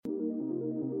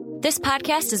This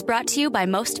podcast is brought to you by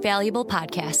Most Valuable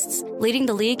Podcasts, leading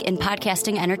the league in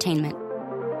podcasting entertainment.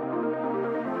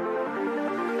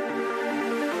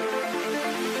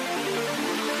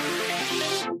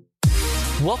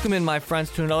 Welcome in, my friends,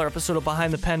 to another episode of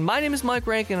Behind the Pen. My name is Mike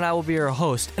Rankin, and I will be your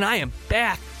host. And I am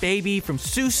back, baby, from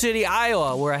Sioux City,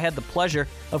 Iowa, where I had the pleasure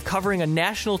of covering a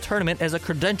national tournament as a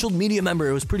credentialed media member.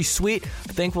 It was pretty sweet.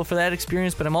 I'm thankful for that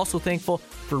experience, but I'm also thankful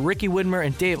for Ricky Widmer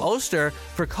and Dave Oster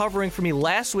for covering for me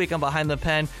last week on Behind the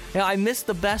Pen. Now, I missed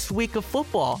the best week of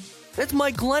football. That's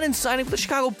Mike Glennon signing for the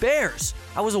Chicago Bears.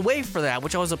 I was away for that,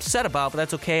 which I was upset about, but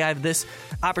that's okay. I have this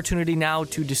opportunity now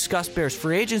to discuss Bears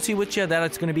free agency with you.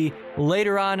 That's going to be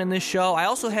later on in this show. I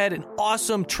also had an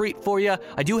awesome treat for you.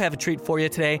 I do have a treat for you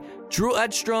today. Drew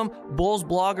Edstrom, Bulls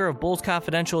blogger of Bulls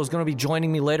Confidential, is going to be joining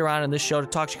me later on in this show to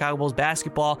talk Chicago Bulls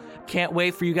basketball. Can't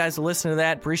wait for you guys to listen to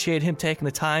that. Appreciate him taking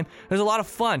the time. It was a lot of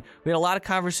fun. We had a lot of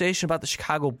conversation about the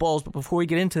Chicago Bulls, but before we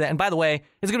get into that, and by the way,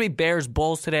 it's going to be Bears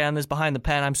Bulls today on this Behind the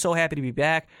Pen. I'm so happy to be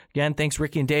back. Again, thanks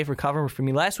Ricky and Dave for covering for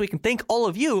me last week, and thank all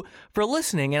of you for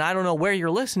listening. And I don't know where you're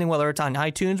listening, whether it's on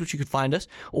iTunes, which you could find us,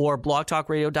 or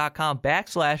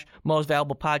blogtalkradio.com/Most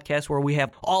Valuable Podcast, where we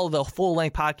have all of the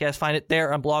full-length podcasts. Find it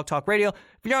there on Blog Talk Radio.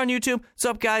 If you're on YouTube, what's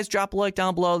up, guys? Drop a like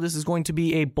down below. This is going to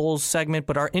be a Bulls segment,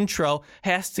 but our intro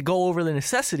has to go over the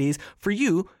necessities for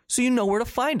you so you know where to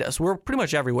find us. We're pretty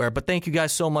much everywhere, but thank you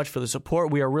guys so much for the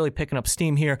support. We are really picking up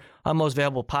steam here on Most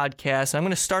Valuable Podcast. I'm going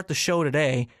to start the show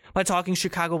today by talking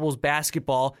Chicago Bulls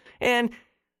basketball. And,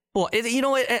 well, you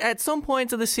know, at some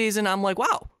points of the season, I'm like,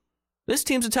 wow, this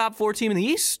team's a top 4 team in the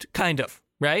East, kind of.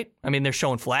 Right? I mean, they're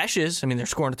showing flashes. I mean, they're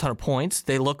scoring a ton of points.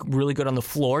 They look really good on the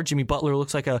floor. Jimmy Butler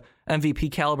looks like a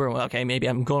MVP caliber. Well, okay, maybe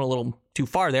I'm going a little too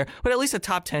far there, but at least a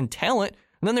top 10 talent.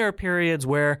 And then there are periods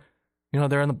where, you know,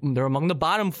 they're among the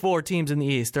bottom 4 teams in the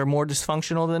East. They're more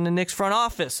dysfunctional than the Knicks front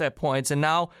office at points. And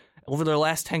now, over their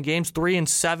last 10 games,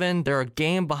 3-7, they're a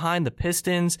game behind the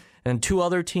Pistons and 2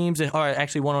 other teams, or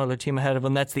actually one other team ahead of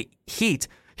them. That's the Heat.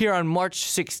 Here on March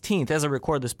 16th, as I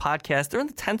record this podcast, they're in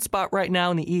the 10th spot right now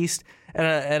in the East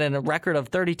at a record of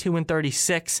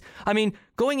 32-36. I mean,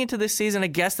 going into this season, I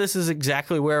guess this is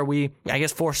exactly where we,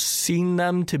 foreseen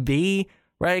them to be,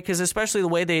 right? Because especially the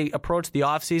way they approached the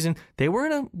offseason, they were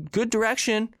in a good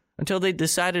direction until they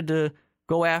decided to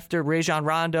go after Rajon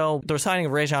Rondo. The signing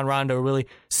of Rajon Rondo really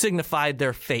signified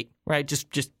their fate, right? Just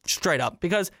straight up,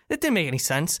 because it didn't make any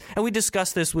sense. And we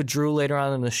discussed this with Drew later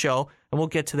on in the show, and we'll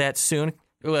get to that soon.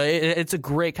 It's a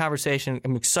great conversation.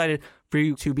 I'm excited for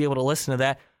you to be able to listen to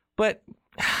that. But,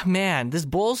 man, this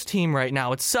Bulls team right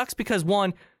now, it sucks because,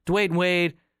 one, Dwyane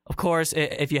Wade, of course,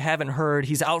 if you haven't heard,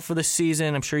 he's out for the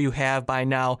season. I'm sure you have by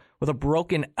now, with a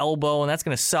broken elbow, and that's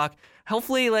going to suck.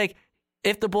 Hopefully,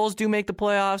 if the Bulls do make the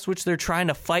playoffs, which they're trying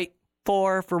to fight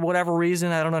for whatever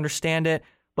reason, I don't understand it,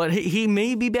 but he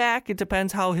may be back. It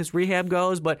depends how his rehab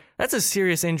goes, but that's a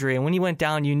serious injury, and when he went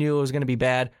down, you knew it was going to be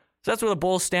bad. So that's where the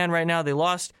Bulls stand right now. They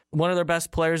lost one of their best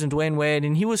players in Dwyane Wade,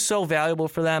 and he was so valuable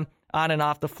for them on and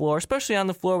off the floor, especially on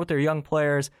the floor with their young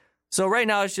players. So right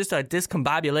now it's just a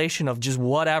discombobulation of just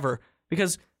whatever,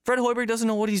 because Fred Hoiberg doesn't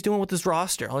know what he's doing with his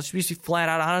roster. Let's be flat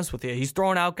out honest with you. He's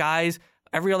throwing out guys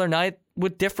every other night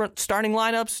with different starting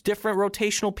lineups, different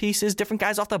rotational pieces, different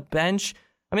guys off the bench.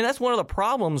 I mean, that's one of the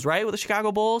problems, right, with the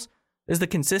Chicago Bulls, is the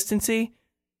consistency.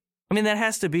 I mean, that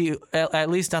has to be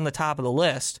at least on the top of the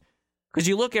list. Because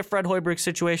you look at Fred Hoiberg's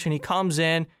situation, he comes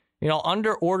in,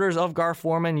 under orders of Gar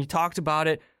Forman. You talked about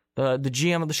it. The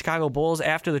GM of the Chicago Bulls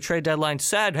after the trade deadline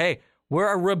said, hey,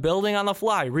 we're rebuilding on the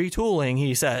fly, retooling,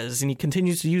 he says. And he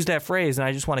continues to use that phrase, and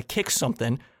I just want to kick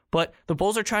something. But the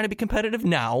Bulls are trying to be competitive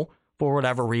now for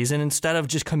whatever reason instead of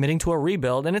just committing to a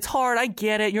rebuild. And it's hard. I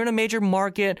get it. You're in a major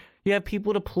market. You have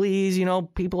people to please.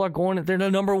 People are going, they're the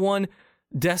number one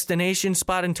destination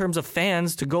spot in terms of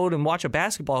fans to go and watch a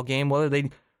basketball game, whether they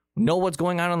know what's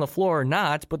going on the floor or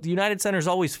not, but the United Center is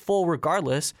always full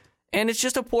regardless, and it's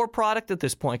just a poor product at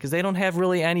this point because they don't have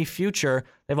really any future.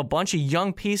 They have a bunch of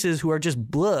young pieces who are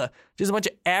just blah, just a bunch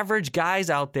of average guys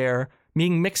out there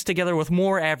being mixed together with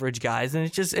more average guys, and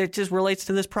it just relates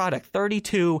to this product,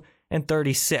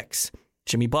 32-36.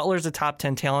 Jimmy Butler's a top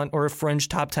 10 talent or a fringe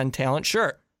top 10 talent,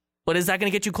 sure. But is that going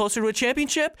to get you closer to a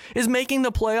championship? Is making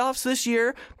the playoffs this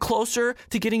year closer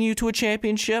to getting you to a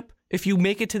championship? If you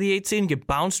make it to the 8th seed and get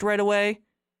bounced right away,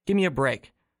 give me a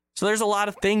break. So there's a lot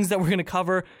of things that we're going to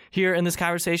cover here in this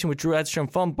conversation with Drew Edstrom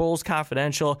from Bulls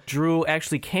Confidential. Drew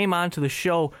actually came onto the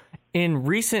show in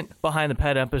recent Behind the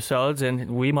Pen episodes,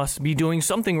 and we must be doing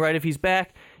something right if he's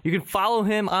back. You can follow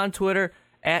him on Twitter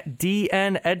at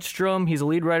DN Edstrom. He's a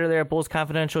lead writer there at Bulls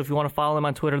Confidential. If you want to follow him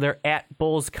on Twitter, they're at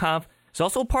Bulls Conf. He's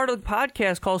also part of the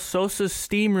podcast called Sosa's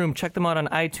Steam Room. Check them out on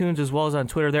iTunes as well as on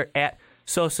Twitter. They're at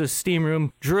Sosa's Steam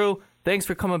Room. Drew, thanks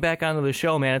for coming back onto the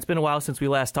show, man. It's been a while since we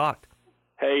last talked.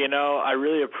 Hey, I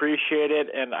really appreciate it,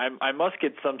 and I must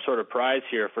get some sort of prize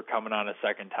here for coming on a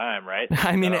second time, right?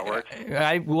 I mean,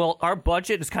 our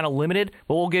budget is kind of limited,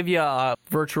 but we'll give you a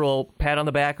virtual pat on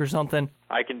the back or something.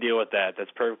 I can deal with that.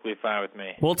 That's perfectly fine with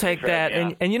me. We'll take that.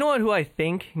 And you know what? Who I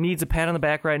think needs a pat on the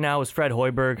back right now is Fred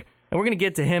Hoiberg. And we're going to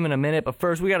get to him in a minute, but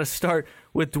first we got to start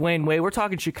with Dwyane Wade. We're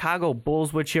talking Chicago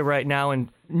Bulls with you right now, and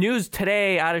news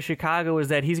today out of Chicago is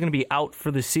that he's going to be out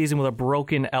for the season with a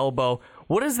broken elbow.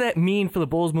 What does that mean for the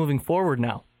Bulls moving forward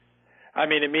now? I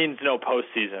mean, it means no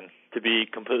postseason, to be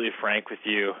completely frank with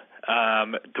you.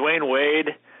 Dwyane Wade,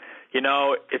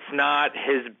 it's not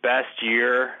his best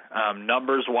year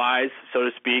numbers-wise, so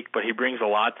to speak, but he brings a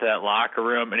lot to that locker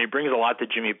room, and he brings a lot to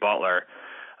Jimmy Butler.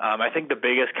 I think the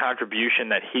biggest contribution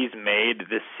that he's made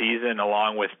this season,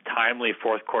 along with timely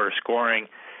fourth-quarter scoring,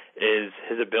 is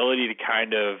his ability to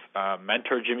kind of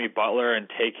mentor Jimmy Butler and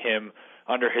take him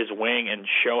under his wing and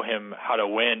show him how to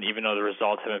win, even though the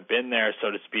results haven't been there,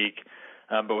 so to speak.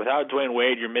 But without Dwyane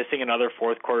Wade, you're missing another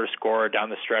fourth-quarter scorer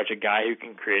down the stretch, a guy who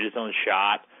can create his own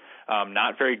shot.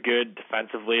 Not very good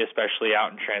defensively, especially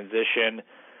out in transition,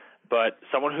 but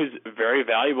someone who's very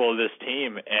valuable to this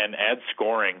team and adds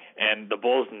scoring. And the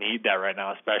Bulls need that right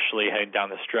now, especially heading down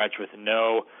the stretch with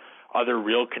no other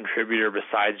real contributor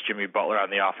besides Jimmy Butler on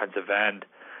the offensive end.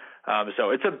 So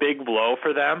it's a big blow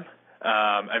for them.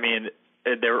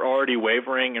 They were already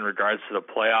wavering in regards to the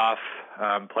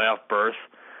playoff berth,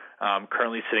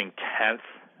 currently sitting 10th,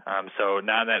 so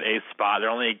not in that 8th spot. They're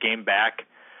only a game back,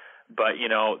 but,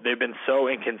 they've been so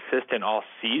inconsistent all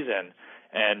season,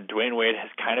 and Dwyane Wade has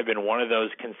kind of been one of those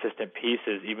consistent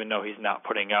pieces, even though he's not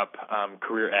putting up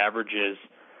career averages.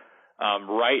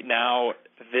 Right now,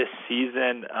 this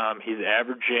season, he's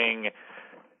averaging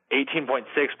 18.6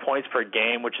 points per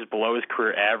game, which is below his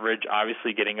career average,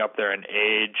 obviously getting up there in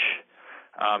age.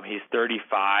 He's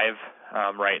 35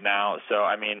 right now, so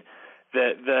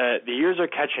the years are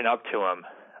catching up to him,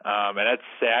 and that's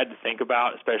sad to think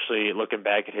about, especially looking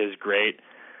back at his great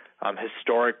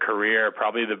historic career,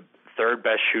 probably the third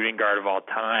best shooting guard of all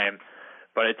time.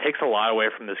 But it takes a lot away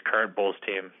from this current Bulls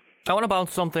team. I want to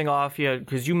bounce something off you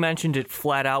because you mentioned it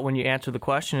flat out when you answered the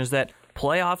question, is that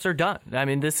playoffs are done. I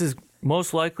mean, this is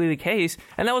most likely the case,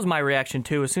 and that was my reaction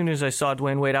too. As soon as I saw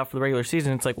Dwyane Wade out for the regular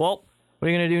season, it's like, well, what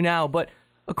are you going to do now? But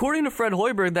according to Fred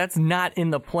Hoiberg, that's not in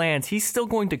the plans. He's still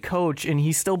going to coach, and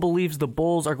he still believes the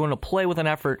Bulls are going to play with an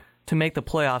effort to make the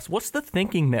playoffs. What's the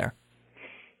thinking there?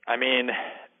 I mean,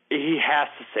 he has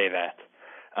to say that.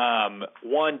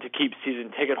 One, to keep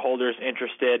season ticket holders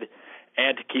interested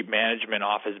and to keep management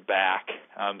off his back,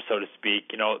 so to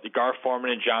speak. Gar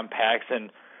Forman and John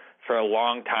Paxson for a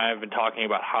long time have been talking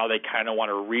about how they kind of want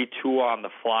to retool on the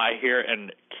fly here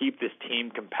and keep this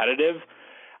team competitive.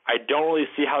 I don't really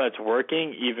see how that's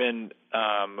working, even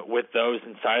with those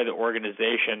inside of the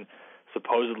organization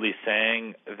supposedly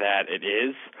saying that it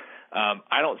is.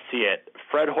 I don't see it.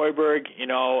 Fred Hoiberg,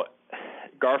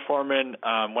 Gar Forman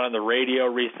went on the radio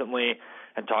recently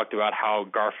and talked about how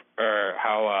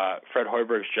Fred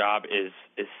Hoiberg's job is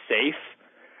safe.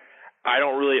 I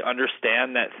don't really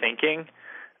understand that thinking.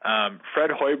 Fred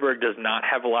Hoiberg does not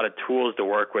have a lot of tools to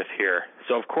work with here.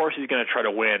 So, of course, he's going to try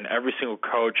to win. Every single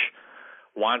coach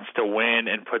wants to win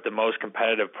and put the most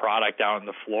competitive product out on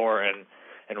the floor and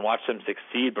watch them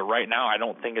succeed. But right now, I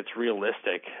don't think it's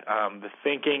realistic. The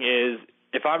thinking is,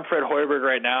 if I'm Fred Hoiberg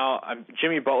right now,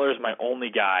 Jimmy Butler is my only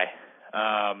guy.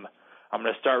 I'm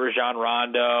going to start Rajon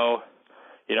Rondo.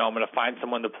 I'm going to find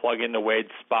someone to plug into Wade's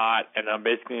spot, and I'm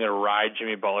basically going to ride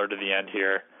Jimmy Butler to the end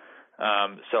here.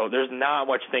 So there's not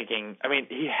much thinking. I mean,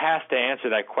 he has to answer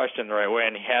that question the right way,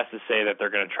 and he has to say that they're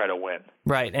going to try to win.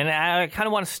 Right, and I kind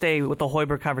of want to stay with the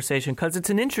Hoiberg conversation because it's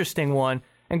an interesting one.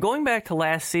 And going back to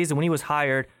last season when he was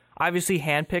hired, obviously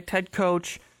handpicked head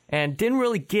coach, and didn't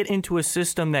really get into a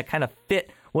system that kind of fit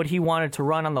what he wanted to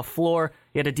run on the floor.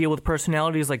 He had to deal with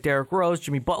personalities like Derrick Rose,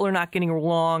 Jimmy Butler not getting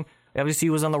along. Obviously, he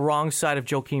was on the wrong side of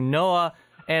Joakim Noah.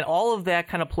 And all of that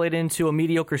kind of played into a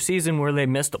mediocre season where they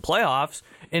missed the playoffs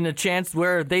in a chance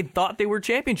where they thought they were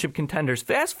championship contenders.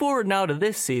 Fast forward now to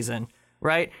this season,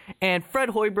 right? And Fred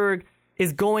Hoiberg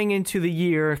is going into the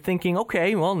year thinking,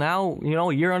 okay, well, now,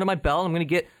 a year under my belt, I'm going to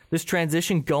get this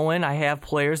transition going. I have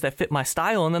players that fit my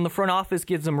style. And then the front office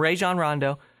gives them Rajon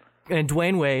Rondo and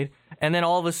Dwyane Wade. And then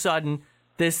all of a sudden,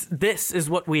 this is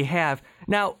what we have.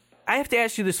 Now, I have to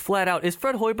ask you this flat out. Is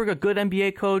Fred Hoiberg a good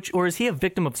NBA coach, or is he a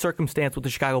victim of circumstance with the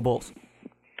Chicago Bulls?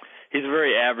 He's a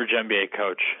very average NBA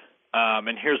coach,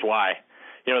 and here's why.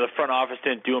 the front office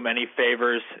didn't do him any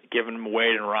favors, giving him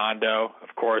Wade and Rondo,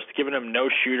 of course, giving him no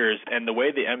shooters. And the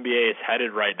way the NBA is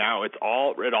headed right now, it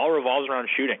all revolves around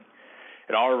shooting.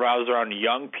 It all revolves around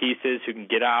young pieces who can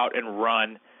get out and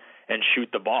run and shoot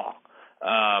the ball.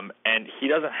 And he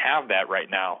doesn't have that right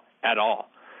now at all.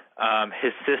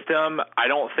 His system, I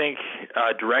don't think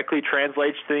directly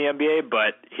translates to the NBA,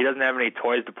 but he doesn't have any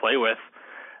toys to play with.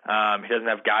 He doesn't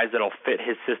have guys that'll fit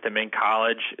his system in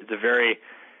college. It's a very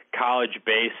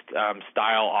college-based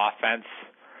style offense.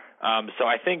 So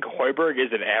I think Hoiberg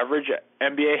is an average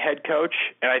NBA head coach,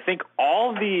 and I think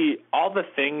all the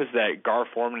things that Gar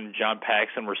Forman and John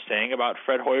Paxson were saying about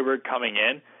Fred Hoiberg coming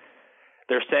in,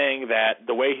 they're saying that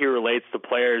the way he relates to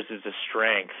players is a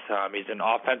strength. He's an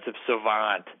offensive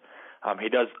savant. He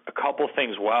does a couple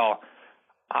things well.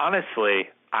 Honestly,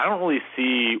 I don't really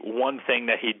see one thing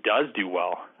that he does do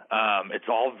well. It's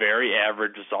all very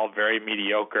average. It's all very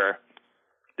mediocre.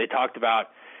 They talked about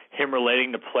him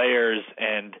relating to players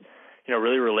and,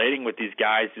 really relating with these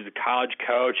guys. He's a college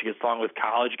coach. He gets along with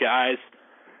college guys.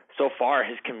 So far,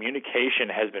 his communication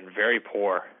has been very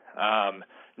poor.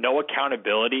 No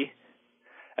accountability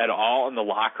at all in the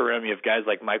locker room. You have guys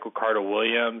like Michael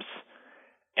Carter-Williams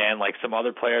and like some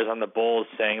other players on the Bulls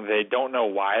saying they don't know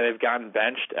why they've gotten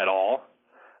benched at all,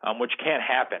 which can't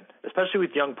happen, especially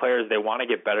with young players. They want to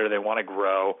get better. They want to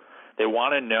grow. They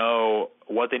want to know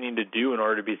what they need to do in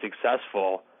order to be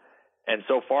successful. And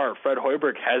so far, Fred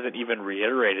Hoiberg hasn't even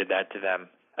reiterated that to them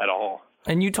at all.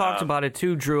 And you talked about it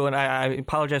too, Drew, and I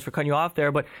apologize for cutting you off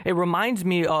there, but it reminds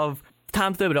me of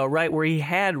Tom Thibodeau, right, where he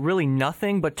had really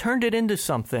nothing but turned it into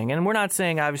something. And we're not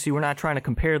saying, obviously, we're not trying to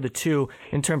compare the two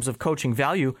in terms of coaching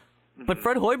value, but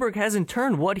Fred Hoiberg hasn't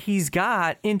turned what he's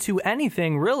got into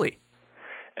anything, really.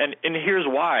 And here's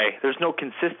why. There's no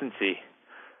consistency.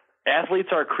 Athletes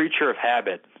are a creature of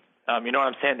habit. You know what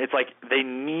I'm saying? It's like they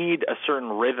need a certain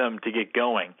rhythm to get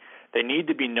going. They need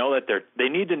to know that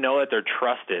they're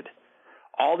trusted.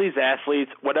 All these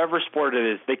athletes, whatever sport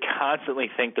it is, they constantly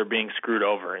think they're being screwed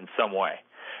over in some way.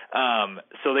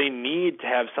 So they need to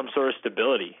have some sort of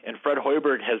stability. And Fred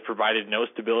Hoiberg has provided no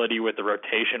stability with the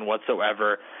rotation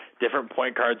whatsoever. Different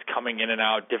point guards coming in and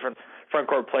out, different front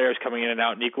court players coming in and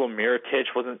out. Nikola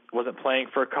Mirotic wasn't playing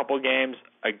for a couple games.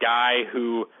 A guy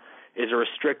who is a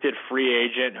restricted free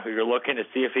agent who you're looking to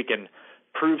see if he can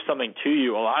prove something to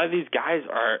you. A lot of these guys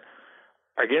are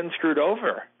getting screwed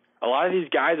over. A lot of these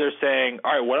guys are saying,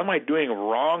 all right, what am I doing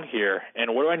wrong here,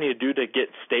 and what do I need to do to get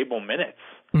stable minutes?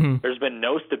 Mm-hmm. There's been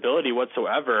no stability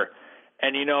whatsoever.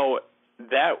 And,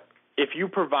 that if you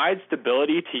provide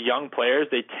stability to young players,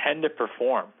 they tend to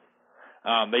perform.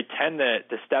 They tend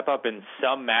to step up in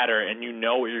some matter, and you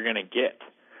know what you're going to get.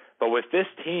 But with this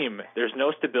team, there's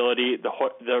no stability.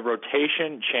 The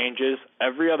rotation changes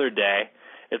every other day.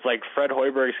 It's like Fred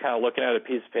Hoiberg's kind of looking at a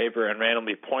piece of paper and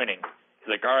randomly pointing. He's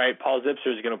like, all right, Paul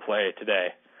Zipser's going to play today,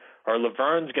 or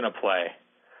Laverne's going to play,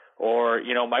 or,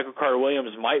 Michael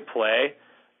Carter-Williams might play,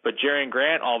 but Jerian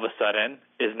Grant all of a sudden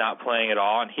is not playing at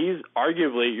all, and he's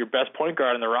arguably your best point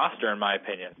guard in the roster, in my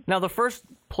opinion. Now, the first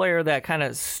player that kind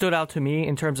of stood out to me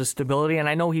in terms of stability, and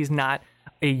I know he's not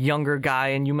a younger guy,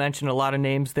 and you mentioned a lot of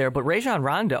names there, but Rajon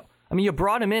Rondo. I mean, you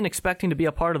brought him in expecting to be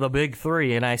a part of the big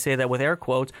three, and I say that with air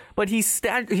quotes, but he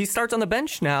starts on the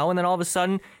bench now, and then all of a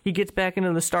sudden he gets back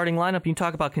into the starting lineup. You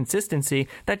talk about consistency.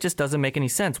 That just doesn't make any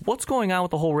sense. What's going on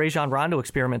with the whole Rajon Rondo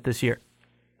experiment this year?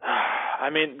 I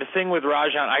mean, the thing with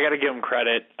Rajon, I got to give him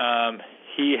credit.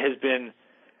 He has been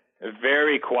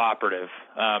very cooperative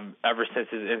ever since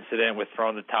his incident with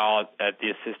throwing the towel at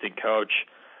the assistant coach.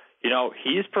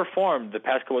 He's performed the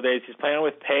past couple of days. He's playing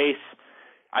with pace.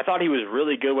 I thought he was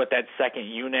really good with that second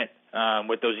unit,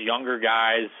 with those younger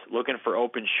guys looking for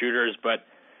open shooters. But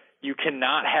you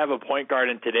cannot have a point guard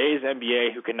in today's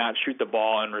NBA who cannot shoot the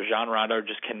ball, and Rajon Rondo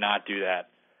just cannot do that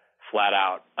flat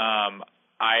out.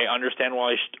 I understand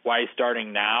why he's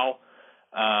starting now.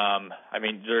 I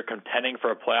mean, they're contending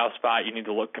for a playoff spot. You need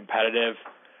to look competitive.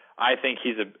 I think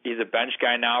he's a bench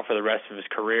guy now for the rest of his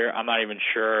career. I'm not even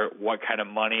sure what kind of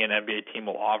money an NBA team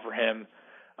will offer him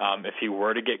if he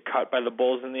were to get cut by the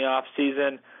Bulls in the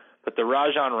offseason. But the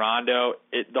Rajon Rondo,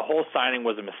 the whole signing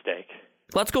was a mistake.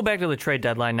 Let's go back to the trade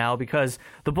deadline now, because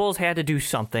the Bulls had to do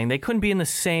something. They couldn't be in the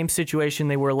same situation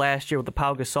they were last year with the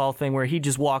Pau Gasol thing where he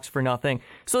just walks for nothing.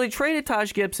 So they traded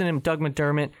Taj Gibson and Doug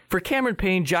McDermott for Cameron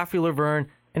Payne, Joffrey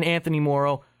Laverne, and Anthony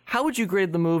Morrow. How would you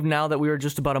grade the move now that we are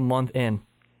just about a month in?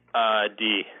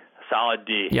 D. Solid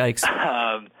D. Yikes.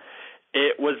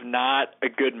 It was not a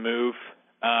good move.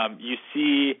 You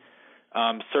see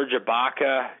Serge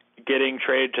Ibaka getting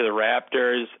traded to the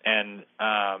Raptors, and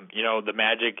the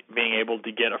Magic being able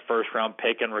to get a first-round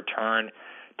pick in return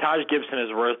Taj Gibson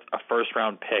is worth a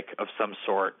first-round pick of some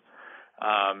sort.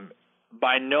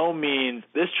 By no means,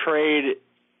 this trade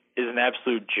is an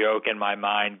absolute joke in my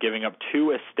mind, giving up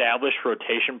 2 established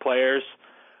rotation players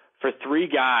for 3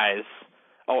 guys.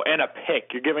 Oh, and a pick.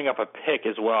 You're giving up a pick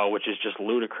as well, which is just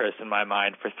ludicrous in my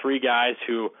mind, for 3 guys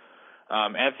who,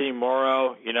 Anthony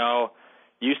Morrow,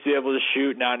 used to be able to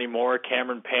shoot, not anymore.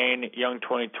 Cameron Payne, young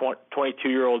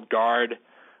 22-year-old guard,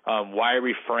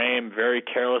 wiry frame, very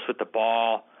careless with the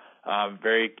ball,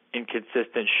 very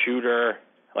inconsistent shooter.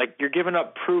 Like, you're giving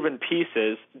up proven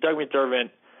pieces. Doug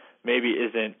McDermott maybe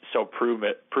isn't so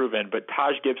proven, but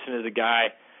Taj Gibson is a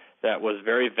guy that was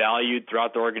very valued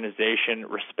throughout the organization,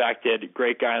 respected,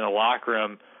 great guy in the locker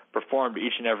room, performed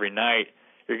each and every night.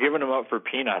 You're giving him up for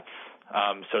peanuts,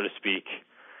 so to speak.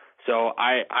 So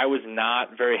I was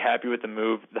not very happy with the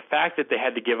move. The fact that they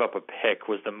had to give up a pick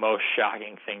was the most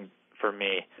shocking thing for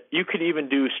me. You could even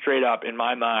do straight up, in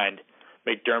my mind,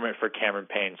 McDermott for Cameron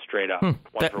Payne straight up,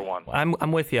 for one.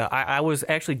 I'm with you. I was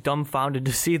actually dumbfounded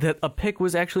to see that a pick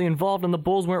was actually involved and the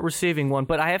Bulls weren't receiving one.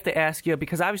 But I have to ask you,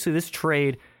 because obviously this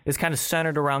trade is kind of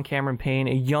centered around Cameron Payne,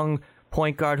 a young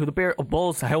point guard who the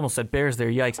Bulls, I almost said Bears there,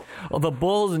 yikes. The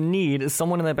Bulls need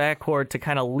someone in the backcourt to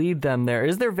kind of lead them there.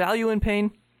 Is there value in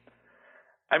Payne?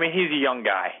 I mean, he's a young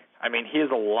guy. I mean, he has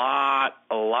a lot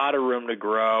of room to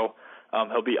grow.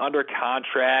 He'll be under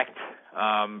contract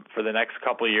for the next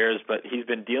couple of years, but he's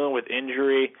been dealing with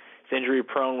injury. He's injury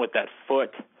prone with that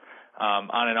foot on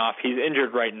and off. He's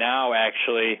injured right now,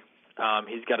 actually.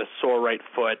 He's got a sore right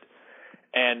foot.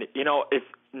 And, if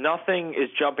nothing is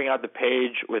jumping out the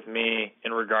page with me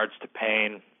in regards to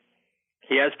Payne,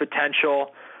 he has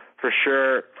potential for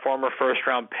sure. Former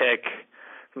first-round pick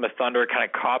from the Thunder, kind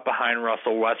of caught behind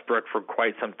Russell Westbrook for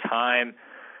quite some time,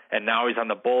 and now he's on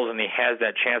the Bulls, and he has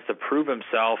that chance to prove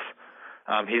himself.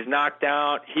 He's knocked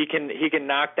down. He can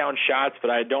knock down shots,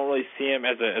 but I don't really see him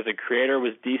as a creator.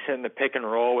 Was decent in the pick and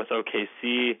roll with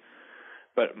OKC,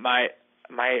 but my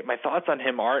thoughts on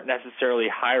him aren't necessarily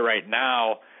high right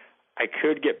now. I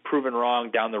could get proven wrong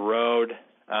down the road.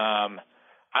 I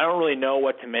don't really know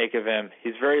what to make of him.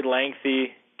 He's very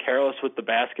lengthy, careless with the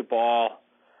basketball.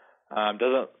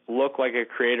 Doesn't look like a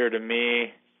creator to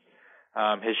me.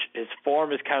 His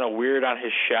form is kind of weird on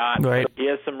his shot. Right. He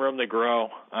has some room to grow.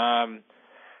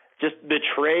 Just the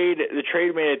trade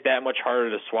made it that much harder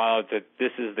to swallow that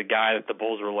this is the guy that the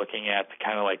Bulls were looking at to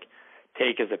kind of like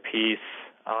take as a piece.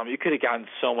 You could have gotten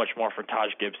so much more for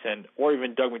Taj Gibson or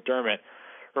even Doug McDermott.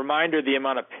 Reminder, the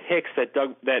amount of picks that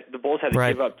the Bulls had to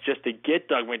give up just to get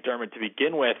Doug McDermott to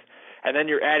begin with, and then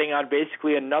you're adding on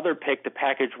basically another pick to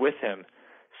package with him.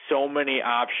 So many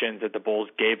options that the Bulls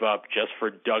gave up just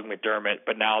for Doug McDermott,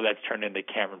 but now that's turned into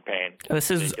Cameron Payne. This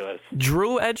ridiculous. Is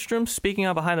Drew Edstrom speaking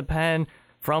on Behind the Pen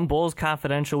from Bulls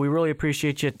Confidential. We really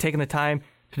appreciate you taking the time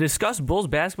to discuss Bulls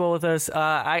basketball with us.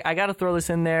 I got to throw this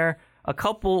in there.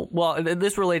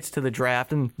 This relates to the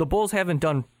draft, and the Bulls haven't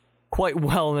done quite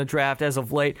well in the draft as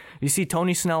of late. You see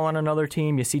Tony Snell on another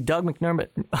team. You see Doug McDermott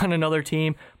on another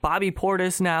team. Bobby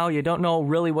Portis now. You don't know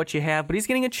really what you have, but he's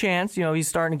getting a chance. He's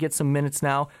starting to get some minutes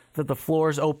now that the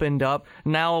floor's opened up.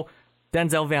 Now,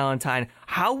 Denzel Valentine.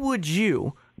 How would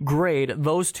you grade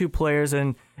those two players,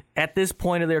 and at this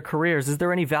point of their careers, is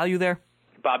there any value there?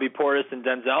 Bobby Portis and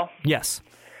Denzel? Yes.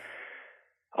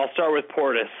 I'll start with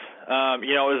Portis.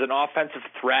 Is an offensive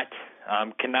threat.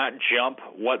 Cannot jump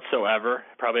whatsoever.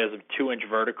 Probably has a 2-inch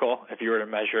vertical if you were to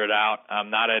measure it out.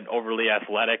 Not an overly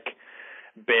athletic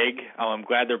big. I'm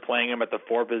glad they're playing him at the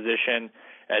 4 position.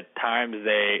 At times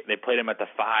they played him at the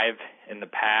 5 in the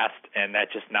past, and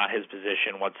that's just not his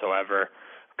position whatsoever.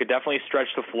 Could definitely stretch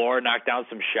the floor, knock down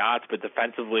some shots, but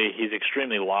defensively he's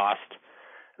extremely lost.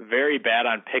 Very bad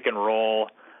on pick and roll.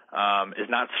 Is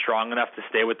not strong enough to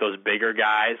stay with those bigger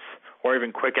guys or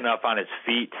even quick enough on his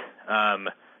feet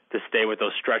to stay with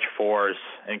those stretch 4s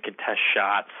and contest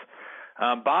shots.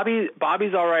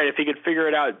 Bobby's all right if he could figure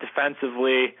it out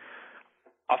defensively.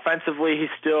 Offensively, he's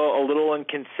still a little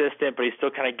inconsistent, but he's still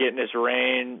kind of getting his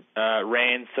reign,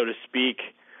 so to speak.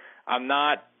 I'm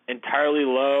not entirely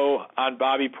low on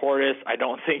Bobby Portis. I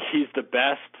don't think he's the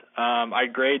best. I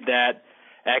grade that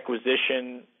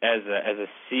acquisition as a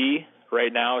C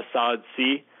right now, a solid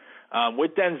C.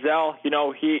 With Denzel,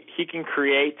 he can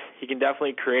create. He can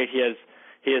definitely create.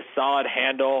 He has solid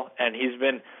handle, and he's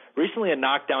been recently a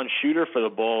knockdown shooter for the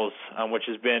Bulls, which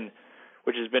has been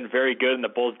very good, and the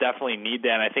Bulls definitely need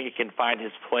that. And I think he can find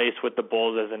his place with the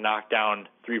Bulls as a knockdown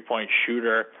 3-point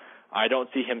shooter. I don't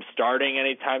see him starting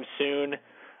anytime soon.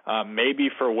 Maybe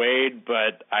for Wade,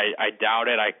 but I doubt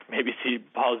it. I maybe see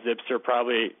Paul Zipser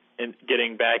probably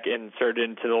getting back inserted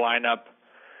into the lineup.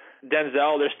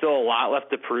 Denzel, there's still a lot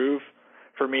left to prove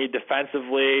for me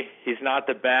defensively. He's not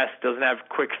the best, doesn't have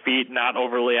quick feet, not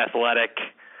overly athletic.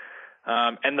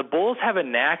 And the Bulls have a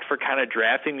knack for kind of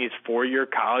drafting these 4-year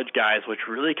college guys, which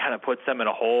really kind of puts them in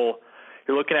a hole.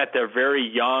 You're looking at their very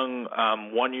young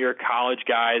 1-year college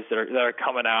guys that are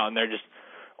coming out, and they're just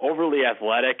overly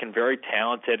athletic and very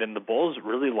talented. And the Bulls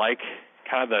really like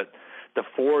kind of the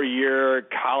 4-year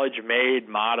college-made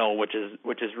model, which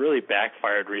is really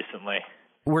backfired recently.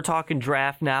 We're talking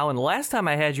draft now, and the last time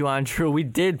I had you on, Drew, we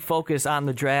did focus on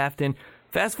the draft, and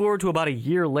fast forward to about a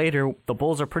year later, the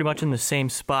Bulls are pretty much in the same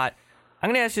spot. I'm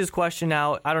going to ask you this question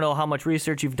now. I don't know how much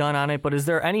research you've done on it, but is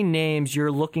there any names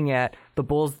you're looking at the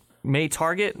Bulls may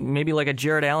target, maybe like a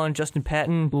Jared Allen, Justin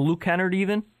Patton, Luke Kennard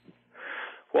even?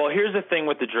 Well, here's the thing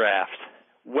with the draft.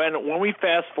 When we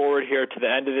fast forward here to the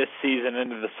end of this season,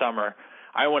 into the summer,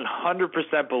 I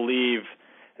 100% believe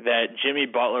that Jimmy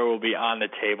Butler will be on the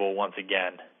table once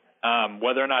again.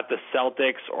 Whether or not the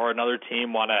Celtics or another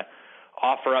team want to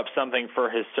offer up something for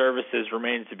his services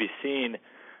remains to be seen.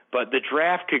 But the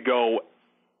draft could go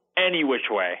any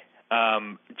which way,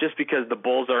 just because the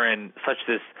Bulls are in such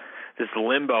this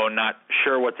limbo, not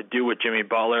sure what to do with Jimmy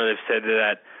Butler. They've said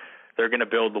that they're going to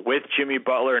build with Jimmy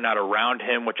Butler, not around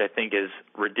him, which I think is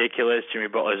ridiculous. Jimmy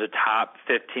Butler is a top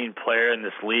 15 player in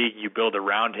this league. You build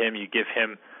around him. You give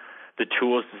him the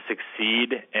tools to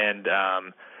succeed and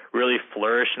really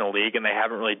flourish in the league, and they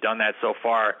haven't really done that so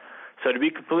far. So to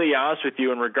be completely honest with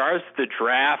you, in regards to the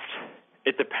draft,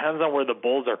 it depends on where the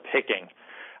Bulls are picking.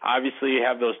 Obviously, you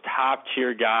have those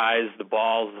top-tier guys, the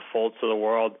Balls, the Fultz of the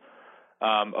world,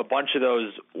 a bunch of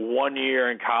those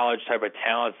 1-year in college type of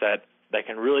talents that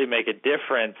can really make a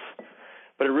difference.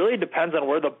 But it really depends on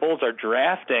where the Bulls are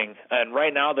drafting, and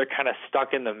right now they're kind of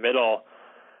stuck in the middle.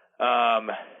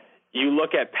 You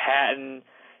look at Patton,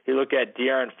 you look at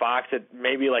De'Aaron Fox at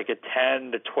maybe like a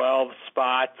 10 to 12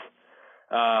 spot.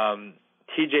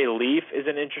 TJ Leaf is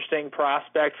an interesting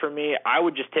prospect for me. I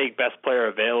would just take best player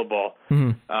available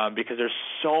because there's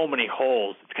so many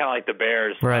holes. It's kind of like the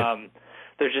Bears. Right.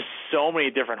 There's just so many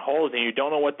different holes, and you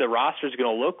don't know what the roster is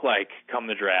going to look like come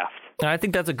the draft. And I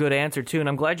think that's a good answer, too, and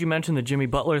I'm glad you mentioned the Jimmy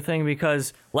Butler thing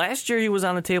because last year he was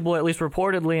on the table, at least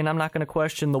reportedly, and I'm not going to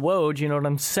question the Woj, you know what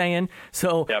I'm saying?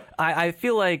 So yep. I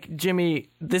feel like, Jimmy,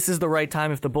 this is the right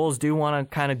time if the Bulls do want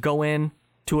to kind of go in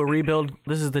to a rebuild.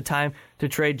 This is the time to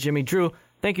trade Jimmy. Drew,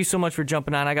 thank you so much for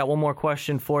jumping on. I got one more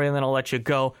question for you, and then I'll let you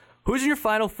go. Who's in your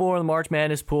Final Four in the March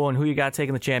Madness pool, and who you got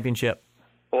taking the championship?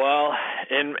 Well,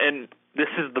 this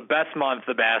is the best month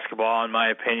of basketball, in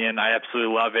my opinion. I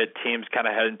absolutely love it. Teams kind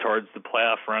of heading towards the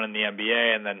playoff run in the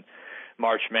NBA, and then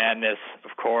March Madness,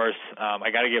 of course.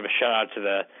 I got to give a shout-out to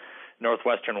the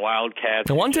Northwestern Wildcats.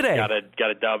 The one today. Got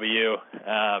a W,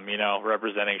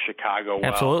 representing Chicago well.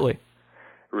 Absolutely.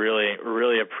 Really,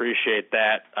 really appreciate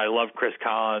that. I love Chris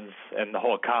Collins and the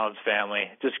whole Collins family.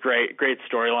 Just great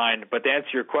storyline. But to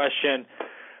answer your question,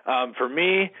 for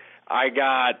me, I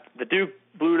got the Duke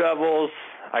Blue Devils.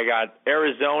 I got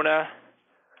Arizona.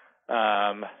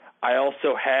 I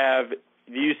also have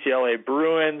the UCLA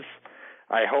Bruins.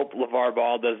 I hope LeVar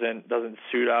Ball doesn't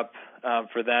suit up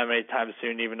for them anytime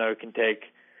soon, even though he can take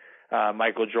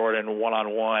Michael Jordan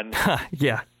one-on-one.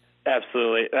 Yeah.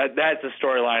 Absolutely. That's a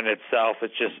storyline in itself.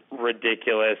 It's just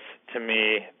ridiculous to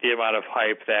me, the amount of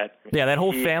hype that... Yeah, that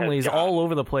whole family is all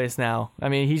over the place now. I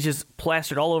mean, he's just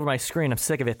plastered all over my screen. I'm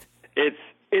sick of it.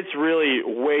 It's really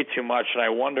way too much, and I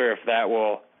wonder if that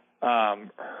will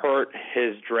hurt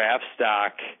his draft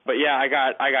stock. But yeah, I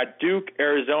got Duke,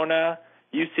 Arizona,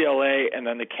 UCLA, and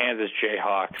then the Kansas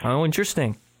Jayhawks. Oh,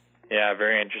 interesting. Yeah,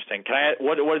 very interesting.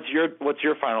 What's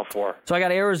your Final Four? So I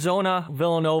got Arizona,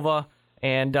 Villanova,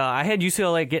 and I had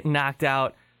UCLA getting knocked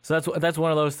out. So that's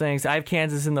one of those things. I have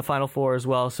Kansas in the Final Four as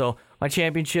well. So my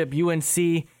championship,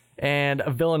 UNC and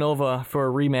Villanova for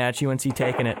a rematch. UNC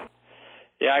taking it.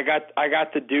 Yeah, I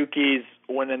got the Dukies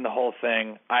winning the whole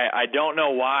thing. I don't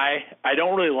know why. I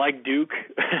don't really like Duke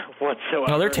whatsoever.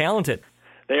 No, they're talented.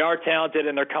 They are talented,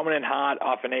 and they're coming in hot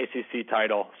off an ACC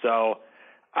title. So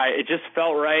it just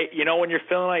felt right. You know, when you're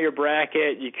filling out your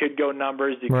bracket, you could go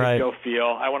numbers, you could go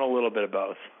feel. I want a little bit of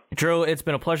both. Drew, it's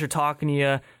been a pleasure talking to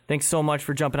you. Thanks so much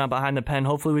for jumping on Behind the Pen.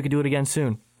 Hopefully we can do it again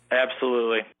soon.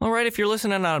 Absolutely. All right, if you're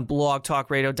listening on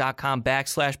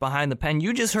blogtalkradio.com/Behind the Pen,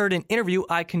 you just heard an interview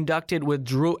I conducted with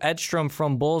Drew Edstrom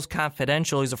from Bulls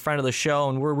Confidential. He's a friend of the show,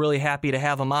 and we're really happy to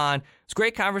have him on. It's a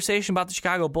great conversation about the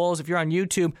Chicago Bulls. If you're on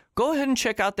YouTube, go ahead and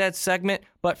check out that segment.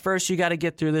 But first, you got to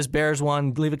get through this Bears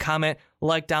one. Leave a comment,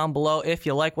 like down below if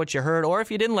you like what you heard, or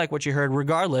if you didn't like what you heard.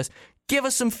 Regardless, give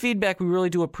us some feedback. We really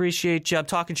do appreciate you. I'm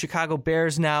talking Chicago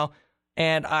Bears now.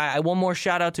 And I one more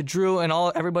shout out to Drew and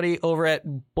everybody over at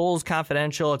Bulls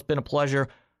Confidential. It's been a pleasure.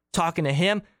 talking to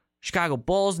him. Chicago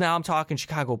Bulls, now I'm talking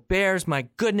Chicago Bears. My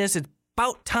goodness, it's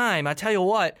about time. I tell you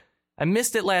what, I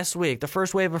missed it last week. The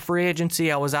first wave of free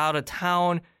agency, I was out of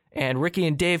town, and Ricky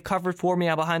and Dave covered for me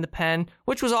out behind the pen,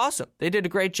 which was awesome. They did a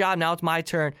great job. Now it's my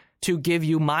turn to give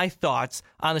you my thoughts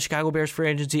on the Chicago Bears free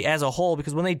agency as a whole,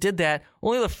 because when they did that,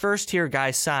 only the first-tier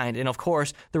guys signed. And, of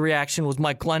course, the reaction was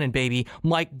Mike Glennon, baby.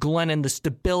 Mike Glennon, the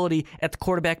stability at the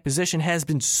quarterback position has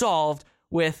been solved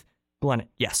with Glennon.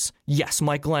 Yes,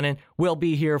 Mike Glennon will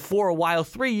be here for a while.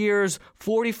 3 years,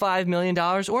 $45 million,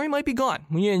 or he might be gone.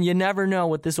 You never know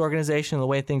with this organization and the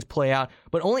way things play out.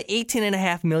 But only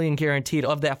 $18.5 million guaranteed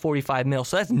of that $45 million.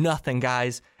 So that's nothing,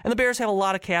 guys. And the Bears have a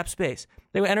lot of cap space.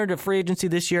 They entered a free agency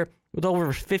this year with over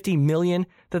 $50 million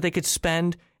that they could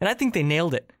spend, and I think they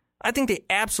nailed it. I think they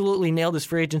absolutely nailed this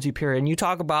free agency period. And you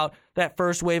talk about that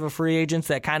first wave of free agents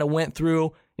that kind of went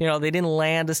through. They didn't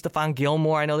land a Stephon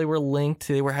Gilmore. I know they were linked.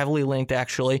 They were heavily linked,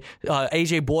 actually.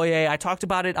 AJ Boye, I talked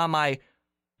about it on my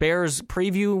Bears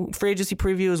preview, free agency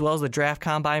preview, as well as the draft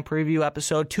combine preview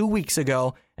episode 2 weeks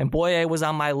ago. And Boye was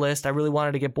on my list. I really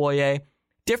wanted to get Boye.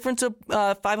 Difference of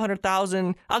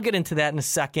 $500,000. I'll get into that in a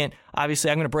second.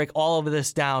 Obviously, I'm going to break all of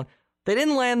this down. They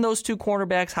didn't land those two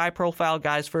cornerbacks, high-profile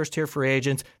guys, first-tier free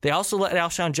agents. They also let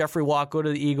Alshon Jeffrey walk, go to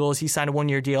the Eagles. He signed a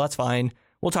one-year deal. That's fine.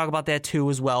 We'll talk about that, too,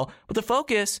 as well. But the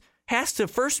focus has to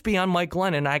first be on Mike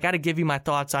Glennon. I got to give you my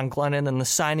thoughts on Glennon and the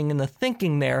signing and the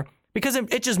thinking there, because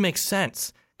it just makes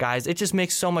sense, guys. It just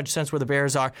makes so much sense where the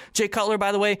Bears are. Jay Cutler,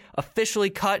 by the way,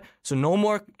 officially cut, so no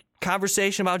more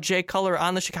conversation about Jay Cutler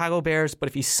on the Chicago Bears. But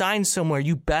if he signs somewhere,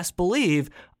 you best believe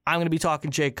I'm going to be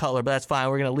talking Jay Cutler, but that's fine.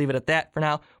 We're going to leave it at that for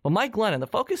now. But Mike Glennon, the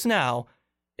focus now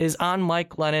is on Mike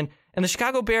Glennon. And the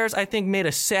Chicago Bears, I think, made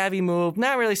a savvy move.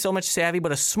 Not really so much savvy,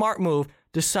 but a smart move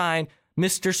to sign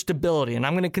Mr. Stability. And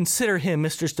I'm going to consider him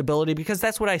Mr. Stability because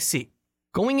that's what I see.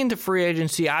 Going into free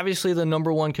agency, obviously the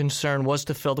number one concern was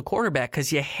to fill the quarterback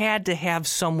because you had to have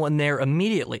someone there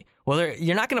immediately. Well,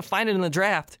 you're not going to find it in the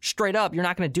draft. Straight up, you're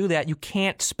not going to do that. You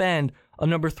can't spend a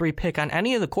number 3 pick on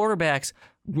any of the quarterbacks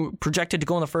projected to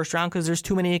go in the first round because there's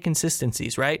too many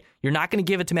inconsistencies, right? You're not going to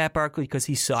give it to Matt Barkley because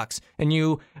he sucks. And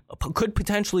you could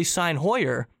potentially sign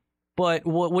Hoyer, but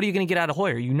what are you going to get out of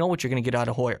Hoyer? You know what you're going to get out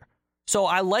of Hoyer. So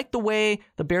I like the way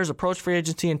the Bears approach free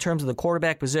agency in terms of the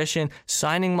quarterback position,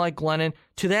 signing Mike Glennon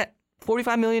to that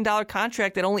 $45 million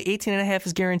contract that only $18.5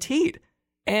 is guaranteed.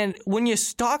 And when you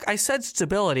talk, I said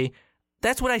stability,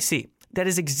 that's what I see. That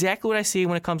is exactly what I see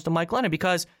when it comes to Mike Glennon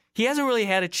because he hasn't really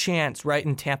had a chance, right,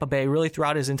 in Tampa Bay, really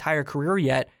throughout his entire career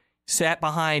yet. Sat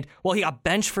behind, well, he got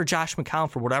benched for Josh McCown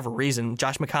for whatever reason.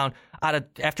 Josh McCown,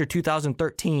 after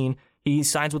 2013, he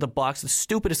signs with the Bucs, the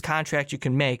stupidest contract you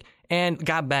can make, and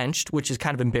got benched, which is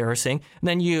kind of embarrassing. And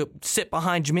then you sit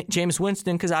behind Jameis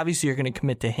Winston because obviously you're going to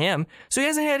commit to him. So he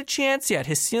hasn't had a chance yet.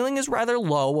 His ceiling is rather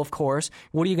low, of course.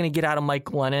 What are you going to get out of Mike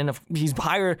Glennon?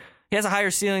 He has a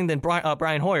higher ceiling than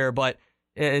Brian Hoyer, but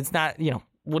it's not,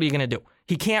 what are you going to do?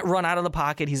 He can't run out of the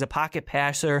pocket. He's a pocket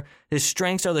passer. His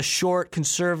strengths are the short,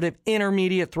 conservative,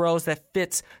 intermediate throws that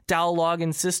fits Dow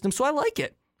Loggains' system. So I like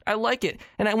it.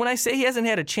 And when I say he hasn't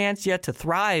had a chance yet to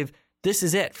thrive, this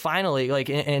is it. Finally, like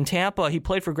in Tampa, he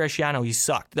played for Graciano. He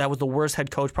sucked. That was the worst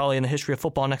head coach probably in the history of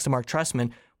football next to Mark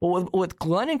Trestman. But with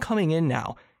Glennon coming in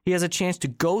now, he has a chance to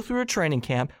go through a training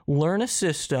camp, learn a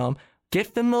system,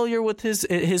 get familiar with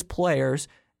his players,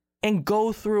 and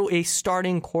go through a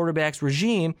starting quarterback's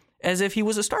regime as if he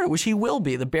was a starter, which he will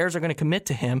be. The Bears are going to commit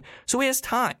to him. So he has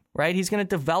time, right? He's going to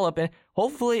develop, and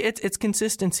hopefully it's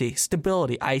consistency,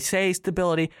 stability. I say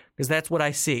stability because that's what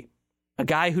I see. A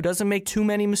guy who doesn't make too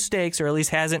many mistakes, or at least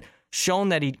hasn't shown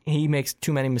that he makes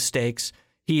too many mistakes.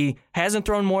 He hasn't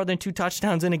thrown more than 2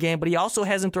 touchdowns in a game, but he also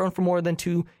hasn't thrown for more than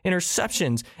 2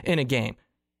 interceptions in a game.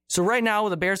 So right now,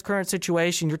 with the Bears' current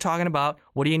situation, you're talking about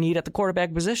what do you need at the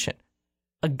quarterback position?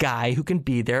 A guy who can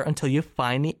be there until you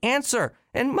find the answer.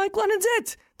 And Mike Glennon's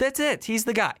it. That's it. He's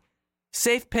the guy.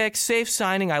 Safe pick, safe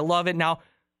signing. I love it. Now,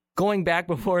 going back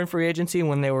before in free agency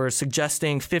when they were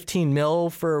suggesting $15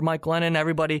 million for Mike Glennon,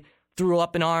 everybody threw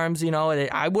up in arms.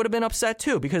 I would have been upset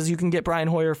too because you can get Brian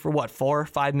Hoyer for what,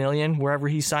 $4-5 million wherever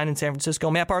he's signed in San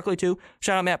Francisco. Matt Barkley too.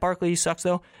 Shout out Matt Barkley. He sucks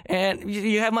though. And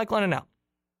you have Mike Glennon now.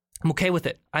 I'm okay with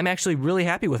it. I'm actually really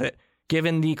happy with it,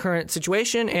 given the current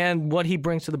situation and what he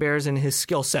brings to the Bears and his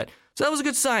skill set. So that was a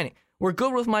good signing. We're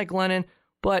good with Mike Glennon,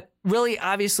 but really,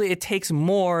 obviously, it takes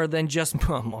more than just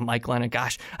Mike Glennon.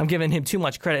 Gosh, I'm giving him too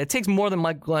much credit. It takes more than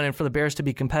Mike Glennon for the Bears to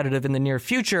be competitive in the near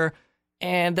future,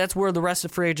 and that's where the rest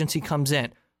of free agency comes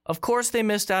in. Of course, they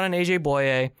missed out on AJ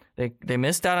Boye. They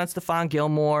missed out on Stephon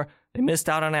Gilmore. They missed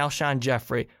out on Alshon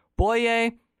Jeffrey.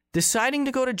 Boye, deciding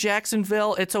to go to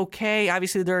Jacksonville, it's okay.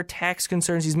 Obviously, there are tax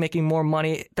concerns. He's making more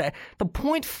money. The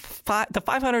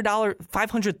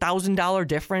 $500,000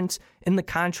 difference in the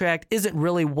contract isn't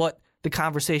really what the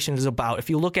conversation is about. If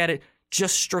you look at it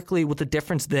just strictly with the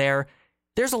difference there,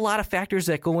 there's a lot of factors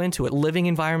that go into it. Living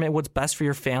environment, what's best for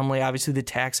your family. Obviously, the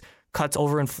tax cuts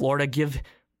over in Florida give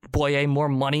Boye more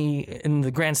money in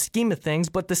the grand scheme of things,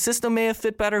 but the system may have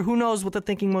fit better. Who knows what the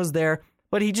thinking was there,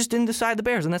 but he just didn't decide the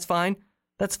Bears, and that's fine.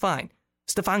 That's fine.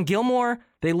 Stephon Gilmore,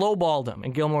 they lowballed him,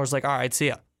 and Gilmore's like, all right, see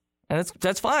ya. And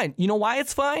that's fine. You know why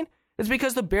it's fine? It's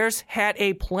because the Bears had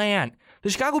a plan. The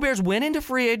Chicago Bears went into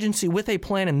free agency with a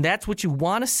plan, and that's what you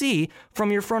want to see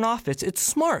from your front office. It's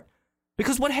smart.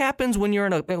 Because what happens when you're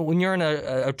in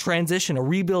a transition, a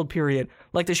rebuild period,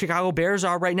 like the Chicago Bears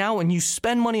are right now, and you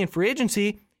spend money in free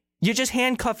agency, you just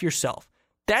handcuff yourself.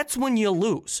 That's when you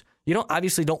lose. You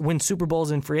don't win Super Bowls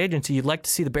in free agency. You'd like to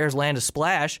see the Bears land a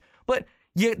splash, but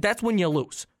that's when you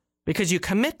lose. Because you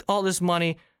commit all this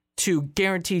money to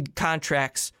guaranteed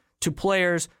contracts to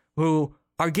players who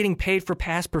are getting paid for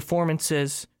past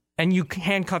performances, and you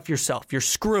handcuff yourself. You're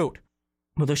screwed.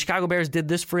 Well, the Chicago Bears did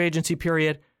this free agency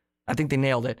period. I think they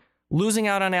nailed it. Losing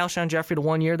out on Alshon Jeffrey to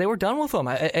 1 year, they were done with him.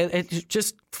 It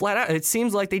just flat out, it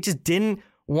seems like they just didn't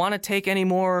want to take any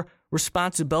more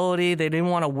responsibility. They didn't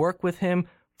want to work with him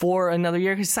for another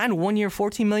year. He signed a 1 year,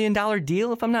 $14 million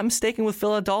deal, if I'm not mistaken, with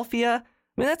Philadelphia.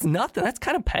 I mean, that's nothing. That's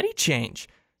kind of petty change.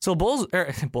 So Bulls,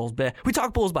 we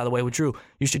talk Bulls, by the way, with Drew.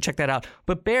 You should check that out.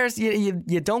 But Bears,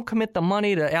 you don't commit the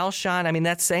money to Alshon. I mean,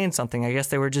 that's saying something. I guess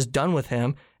they were just done with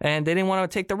him, and they didn't want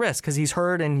to take the risk because he's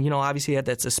hurt, and obviously he had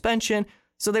that suspension.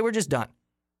 So they were just done.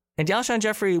 And Alshon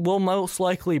Jeffrey will most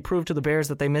likely prove to the Bears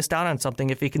that they missed out on something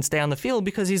if he can stay on the field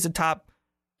because he's a top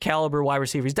caliber wide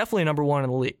receiver. He's definitely number one in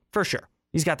the league, for sure.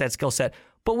 He's got that skill set.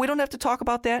 But we don't have to talk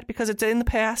about that because it's in the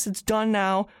past. It's done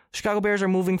now. The Chicago Bears are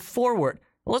moving forward.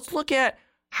 Let's look at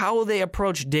how they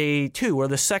approach day two, or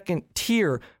the second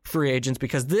tier free agents,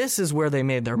 because this is where they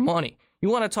made their money. You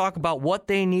want to talk about what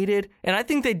they needed, and I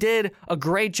think they did a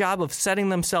great job of setting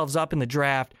themselves up in the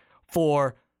draft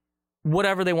for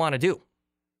whatever they want to do.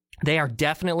 They are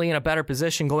definitely in a better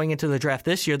position going into the draft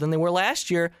this year than they were last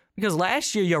year, because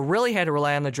last year you really had to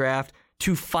rely on the draft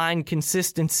to find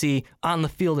consistency on the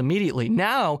field immediately.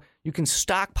 Now you can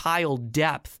stockpile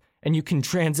depth, and you can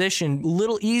transition a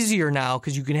little easier now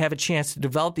because you can have a chance to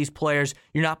develop these players.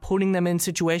 You're not putting them in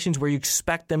situations where you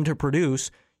expect them to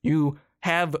produce. You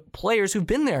have players who've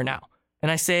been there now. And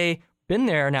I say been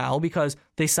there now because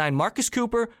they signed Marcus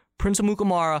Cooper, Prince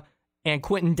Amukamara, and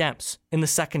Quentin Demps in the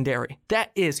secondary.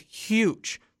 That is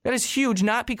huge. That is huge,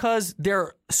 not because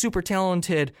they're super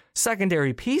talented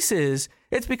secondary pieces.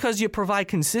 It's because you provide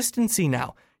consistency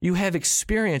now. You have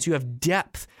experience. You have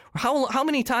depth. How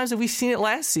many times have we seen it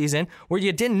last season where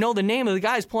you didn't know the name of the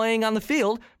guys playing on the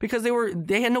field because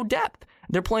they had no depth?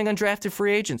 They're playing undrafted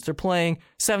free agents. They're playing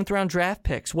 7th-round draft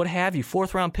picks, what have you,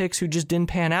 4th-round picks who just didn't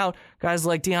pan out, guys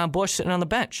like Deion Bush sitting on the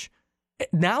bench.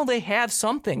 Now they have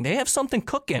something. They have something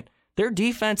cooking. Their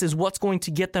defense is what's going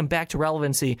to get them back to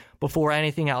relevancy before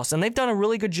anything else. And they've done a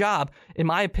really good job, in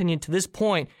my opinion, to this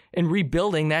point in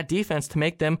rebuilding that defense to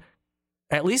make them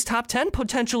at least top 10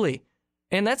 potentially.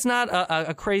 And that's not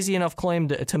a crazy enough claim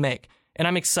to make. And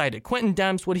I'm excited. Quentin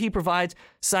Demps, what he provides,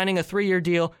 signing a 3-year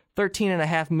deal,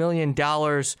 $13.5 million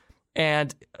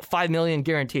and $5 million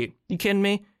guaranteed. You kidding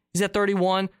me? He's at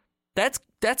 31. That's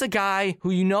a guy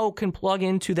who can plug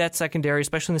into that secondary,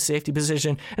 especially in the safety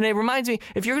position. And it reminds me,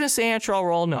 if you're going to say Antrell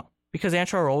Roll, no, because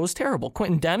Antrell Roll was terrible.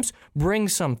 Quentin Demps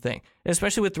brings something,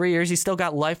 especially with 3 years. He's still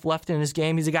got life left in his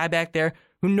game. He's a guy back there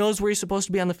who knows where he's supposed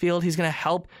to be on the field. He's going to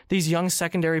help these young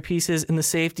secondary pieces in the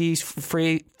safeties,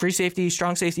 free safety,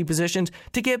 strong safety positions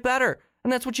to get better.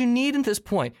 And that's what you need at this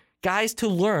point. Guys to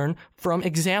learn from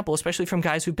example, especially from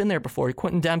guys who've been there before.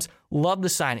 Quentin Demps, love the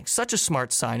signing. Such a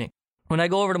smart signing. When I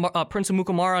go over to Prince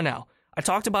Amukamara now, I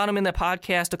talked about him in that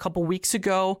podcast a couple weeks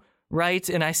ago, right?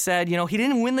 And I said, he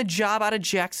didn't win the job out of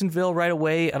Jacksonville right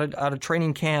away out of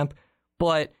training camp,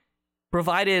 but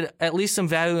provided at least some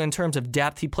value in terms of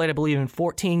depth. He played, I believe, in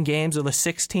 14 games of the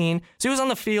 16. So he was on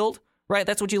the field, right?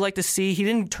 That's what you like to see. He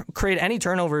didn't create any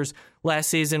turnovers last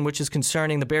season, which is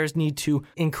concerning. The Bears need to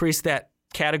increase that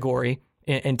category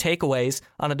in takeaways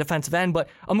on the defensive end. But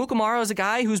Amukamara is a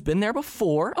guy who's been there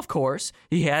before, of course.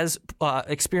 He has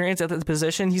experience at the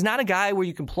position. He's not a guy where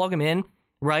you can plug him in,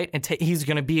 right? And he's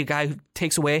going to be a guy who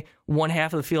takes away one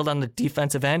half of the field on the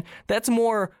defensive end. That's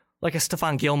more like a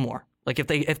Stephon Gilmore. Like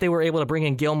if they were able to bring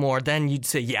in Gilmore, then you'd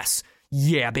say, yes,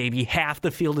 yeah, baby, half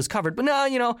the field is covered. But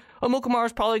no, Amukamara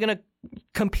is probably going to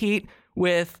compete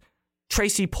with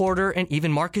Tracy Porter, and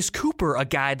even Marcus Cooper, a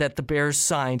guy that the Bears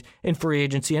signed in free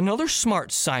agency. Another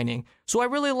smart signing. So I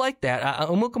really like that.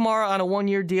 Amukamara on a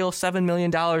one-year deal, $7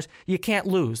 million. You can't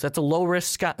lose. That's a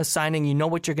low-risk signing. You know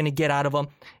what you're going to get out of him.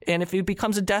 And if he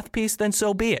becomes a death piece, then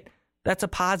so be it. That's a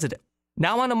positive.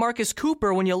 Now on to Marcus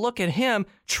Cooper. When you look at him,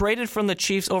 traded from the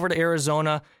Chiefs over to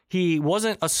Arizona. He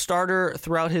wasn't a starter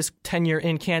throughout his tenure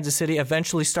in Kansas City.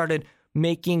 Eventually started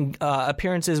making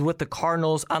appearances with the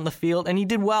Cardinals on the field, and he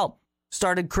did well.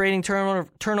 Started creating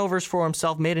turnovers for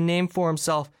himself, made a name for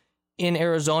himself in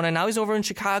Arizona. Now he's over in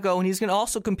Chicago, and he's going to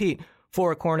also compete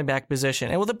for a cornerback position.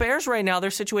 And with the Bears right now,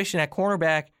 their situation at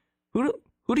cornerback, who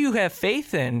do you have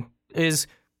faith in? Is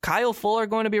Kyle Fuller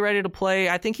going to be ready to play?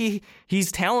 I think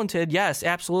he's talented. Yes,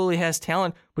 absolutely has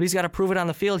talent, but he's got to prove it on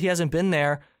the field. He hasn't been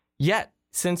there yet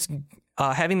since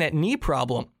having that knee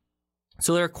problem.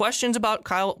 So there are questions about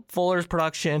Kyle Fuller's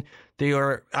production.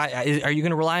 Are you going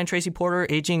to rely on Tracy Porter,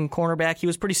 aging cornerback? He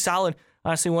was pretty solid.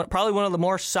 Honestly, probably one of the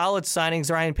more solid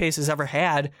signings Ryan Pace has ever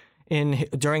had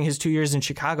during his 2 years in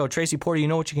Chicago. Tracy Porter, you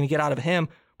know what you're going to get out of him.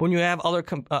 When you have other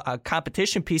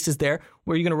competition pieces there,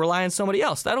 where you're going to rely on somebody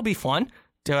else, that'll be fun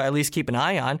to at least keep an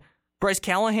eye on. Bryce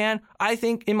Callahan, I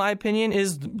think, in my opinion,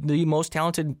 is the most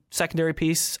talented secondary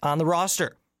piece on the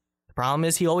roster. The problem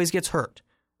is he always gets hurt.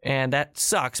 And that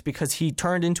sucks because he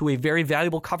turned into a very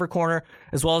valuable cover corner,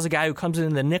 as well as a guy who comes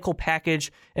in the nickel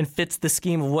package and fits the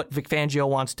scheme of what Vic Fangio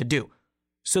wants to do.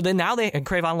 So then now and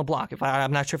Cravon LeBlanc,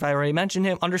 I'm not sure if I already mentioned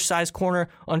him, undersized corner,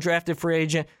 undrafted free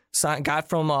agent, got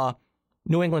from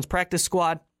New England's practice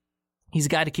squad. He's a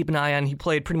guy to keep an eye on. He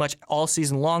played pretty much all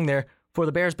season long there for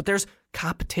the Bears, but there's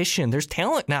competition. There's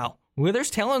talent now. There's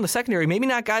talent in the secondary. Maybe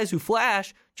not guys who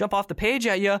flash, jump off the page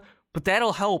at you, but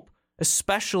that'll help,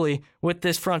 especially with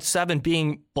this front seven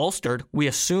being bolstered, we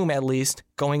assume at least,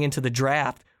 going into the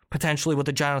draft, potentially with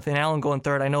the Jonathan Allen going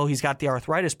third. I know he's got the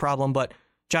arthritis problem, but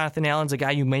Jonathan Allen's a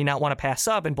guy you may not want to pass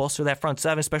up and bolster that front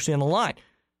seven, especially on the line.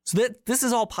 So this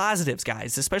is all positives,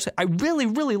 guys. Especially, I really,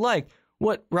 really like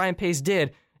what Ryan Pace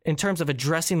did in terms of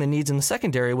addressing the needs in the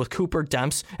secondary with Cooper,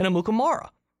 Demps, and Amukamara.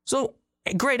 So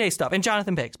great A stuff. And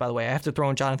Jonathan Banks, by the way. I have to throw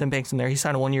in Jonathan Banks in there. He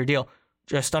signed a one-year deal,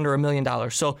 just under $1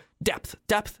 million. So depth.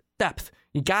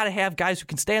 You got to have guys who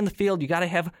can stay on the field. You got to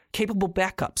have capable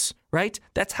backups, right?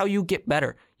 That's how you get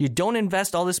better. You don't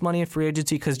invest all this money in free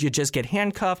agency because you just get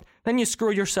handcuffed. Then you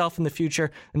screw yourself in the future,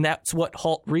 and that's what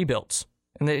halt rebuilds.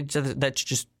 And that's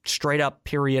just straight up,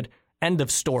 period, end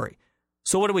of story.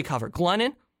 So what do we cover?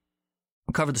 Glennon.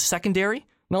 We covered the secondary.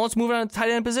 Now let's move on to the tight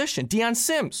end position. Deion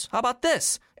Sims. How about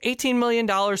this? $18 million,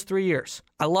 3 years.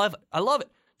 I love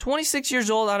it. 26 years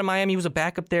old out of Miami. He was a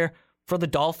backup there for the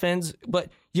Dolphins. But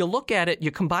you look at it,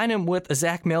 you combine him with a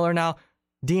Zach Miller now,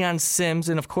 Deion Sims,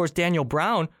 and of course Daniel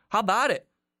Brown. How about it?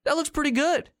 That looks pretty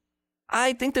good.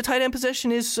 I think the tight end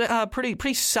position is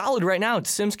pretty solid right now.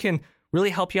 Sims can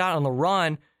really help you out on the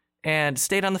run and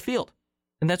stay on the field.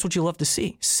 And that's what you love to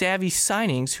see. Savvy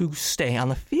signings who stay on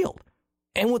the field.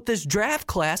 And with this draft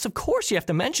class, of course you have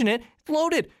to mention it. It's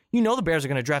loaded. You know the Bears are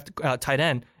going to draft tight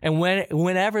end. And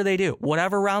whenever they do,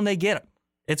 whatever round they get them,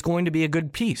 it's going to be a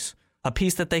good piece. A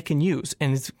piece that they can use,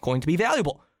 and it's going to be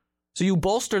valuable. So you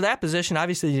bolster that position.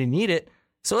 Obviously, you need it.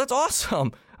 So that's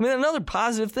awesome. I mean, another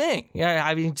positive thing. Yeah,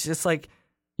 I mean, just like,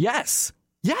 yes.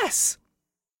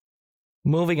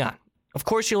 Moving on. Of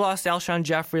course, you lost Alshon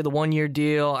Jeffrey, the one-year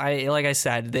deal. Like I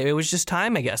said, it was just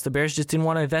time, I guess. The Bears just didn't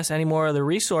want to invest any more of the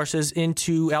resources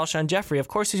into Alshon Jeffrey. Of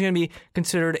course, he's going to be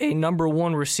considered a number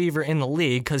one receiver in the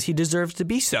league because he deserves to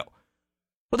be so.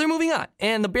 But they're moving on.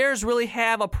 And the Bears really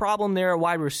have a problem there at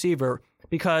wide receiver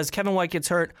because Kevin White gets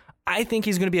hurt. I think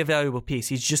he's going to be a valuable piece.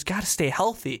 He's just got to stay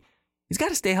healthy.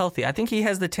 I think he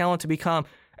has the talent to become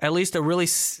at least a really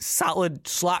solid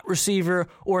slot receiver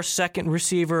or second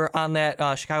receiver on that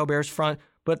Chicago Bears front.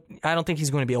 But I don't think he's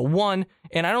going to be a one.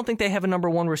 And I don't think they have a number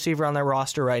one receiver on their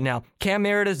roster right now. Cam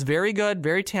Meredith is very good,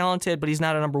 very talented, but he's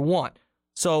not a number one.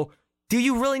 So do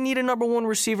you really need a number one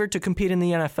receiver to compete in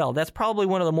the NFL? That's probably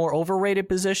one of the more overrated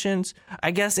positions,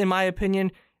 I guess, in my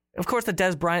opinion. Of course, the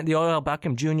Dez Bryant, the Odell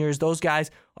Beckham Jr.'s, those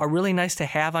guys are really nice to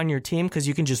have on your team because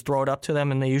you can just throw it up to them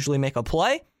and they usually make a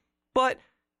play. But,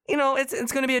 you know, it's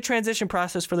going to be a transition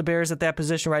process for the Bears at that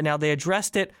position right now. They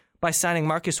addressed it by signing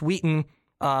Marcus Wheaton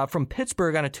from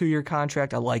Pittsburgh on a 2-year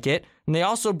contract. I like it. And they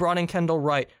also brought in Kendall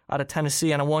Wright out of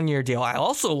Tennessee on a 1-year deal. I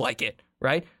also like it,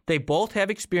 right? They both have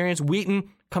experience. Wheaton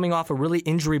coming off a really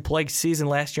injury-plagued season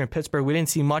last year in Pittsburgh. We didn't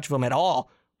see much of him at all.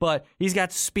 But he's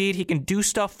got speed. He can do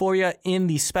stuff for you in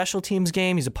the special teams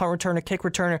game. He's a punt returner, kick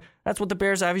returner. That's what the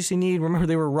Bears obviously need. Remember,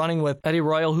 they were running with Eddie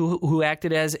Royal, who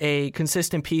acted as a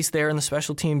consistent piece there in the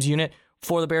special teams unit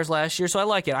for the Bears last year, so I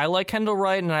like it. I like Kendall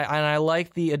Wright, and I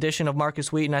like the addition of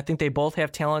Marcus Wheaton. I think they both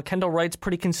have talent. Kendall Wright's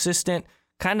pretty consistent,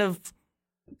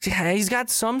 he's got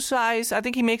some size. I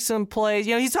think he makes some plays.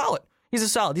 He's solid.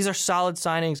 These are solid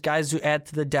signings, guys who add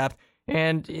to the depth,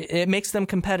 and it makes them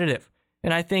competitive.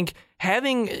 And I think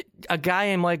having a guy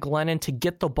in Mike Glennon to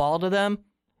get the ball to them,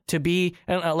 to be,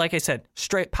 like I said,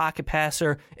 straight pocket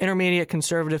passer, intermediate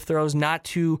conservative throws, not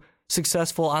too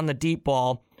successful on the deep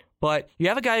ball. But you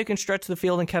have a guy who can stretch the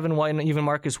field in Kevin White and even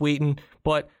Marcus Wheaton.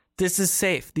 But this is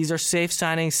safe. These are safe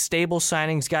signings, stable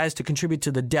signings, guys to contribute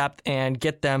to the depth and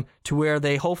get them to where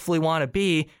they hopefully want to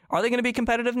be. Are they going to be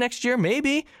competitive next year?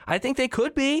 Maybe. I think they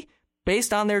could be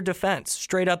based on their defense.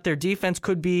 Straight up, their defense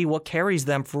could be what carries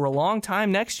them for a long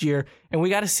time next year. And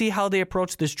we got to see how they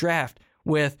approach this draft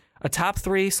with a top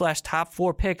 3/top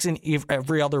 4 picks in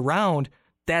every other round.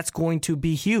 That's going to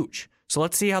be huge. So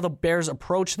let's see how the Bears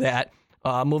approach that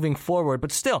moving forward.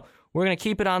 But still, we're going to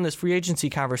keep it on this free agency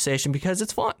conversation because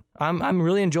it's fun. I'm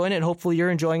really enjoying it. Hopefully you're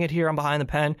enjoying it here on Behind the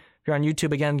Pen. If you're on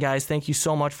YouTube, again, guys, thank you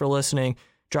so much for listening.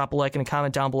 Drop a like and a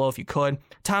comment down below if you could.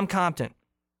 Tom Compton,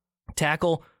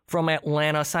 tackle from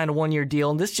Atlanta, signed a 1-year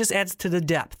deal, and this just adds to the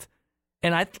depth.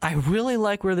 And I really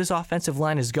like where this offensive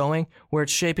line is going, where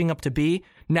it's shaping up to be.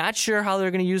 Not sure how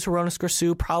they're going to use Hronis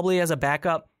Grasu, probably as a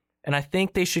backup, and I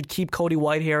think they should keep Cody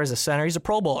Whitehair as a center. He's a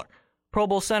Pro Bowler. Pro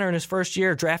Bowl center in his first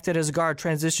year, drafted as a guard,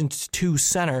 transitions to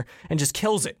center, and just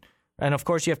kills it. And, of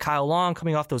course, you have Kyle Long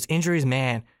coming off those injuries.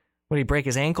 Man, would he break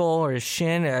his ankle or his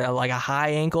shin? Like a high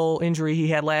ankle injury he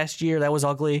had last year. That was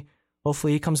ugly.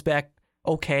 Hopefully he comes back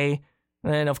okay.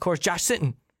 And then, of course, Josh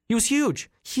Sitton. He was huge.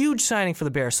 Huge signing for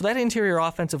the Bears. So that interior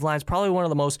offensive line is probably one of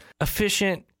the most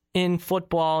efficient in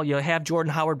football. You have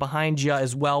Jordan Howard behind you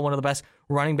as well, one of the best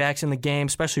running backs in the game,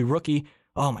 especially rookie.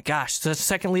 Oh, my gosh. The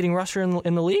second leading rusher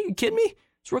in the league? You kidding me?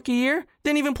 It's rookie year.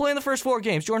 Didn't even play in the first 4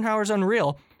 games. Jordan Howard's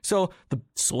unreal. So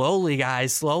slowly,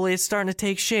 it's starting to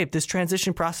take shape. This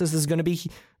transition process is going to be,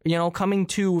 coming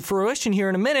to fruition here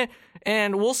in a minute.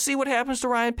 And we'll see what happens to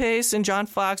Ryan Pace and John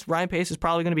Fox. Ryan Pace is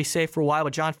probably going to be safe for a while,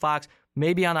 but John Fox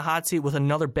may be on the hot seat with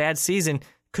another bad season.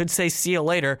 Could say see you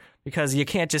later because you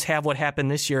can't just have what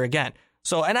happened this year again.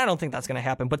 So, and I don't think that's going to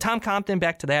happen. But Tom Compton,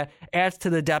 back to that, adds to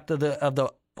the depth of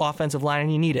the offensive line,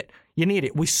 and you need it. You need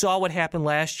it. We saw what happened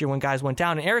last year when guys went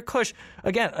down. And Eric Kush,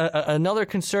 again, another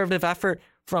conservative effort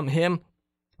from him.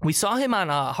 We saw him on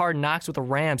Hard Knocks with the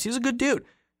Rams. He was a good dude,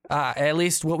 at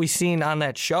least what we've seen on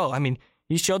that show. I mean,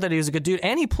 he showed that he was a good dude,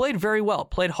 and he played very well.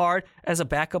 Played hard as a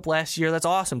backup last year. That's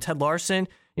awesome. Ted Larson,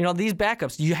 these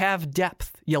backups, you have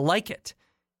depth. You like it.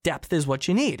 Depth is what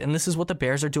you need, and this is what the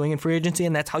Bears are doing in free agency,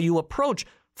 and that's how you approach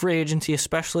free agency,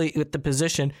 especially with the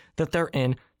position that they're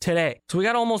in today. So we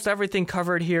got almost everything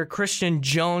covered here. Christian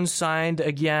Jones signed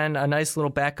again, a nice little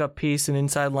backup piece, an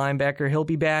inside linebacker. He'll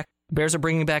be back. Bears are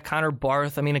bringing back Connor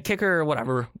Barth. I mean, a kicker or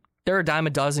whatever. They're a dime a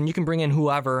dozen. You can bring in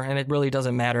whoever, and it really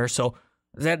doesn't matter. So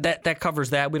that covers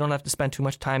that. We don't have to spend too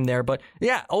much time there. But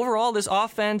yeah, overall, this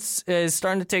offense is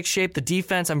starting to take shape. The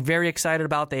defense, I'm very excited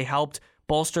about. They helped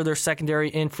bolster their secondary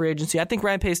in free agency. I think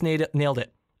Ryan Pace nailed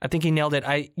it. I think he nailed it.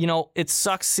 It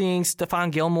sucks seeing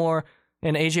Stephon Gilmore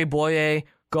and AJ Boye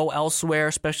go elsewhere,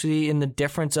 especially in the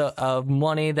difference of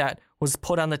money that was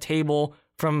put on the table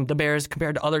from the Bears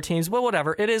compared to other teams. But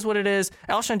whatever, it is what it is.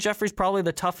 Alshon Jeffrey's probably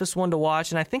the toughest one to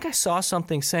watch, and I think I saw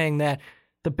something saying that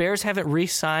the Bears haven't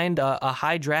re-signed a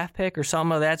high draft pick or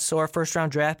some of that sort,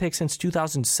 first-round draft pick since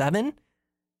 2007.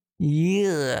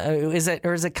 Yeah, is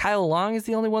it Kyle Long is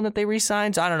the only one that they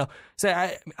re-signed? I don't know. So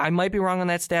I might be wrong on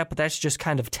that stat, but that's just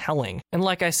kind of telling. And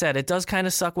like I said, it does kind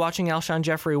of suck watching Alshon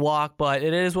Jeffrey walk, but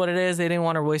it is what it is. They didn't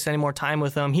want to waste any more time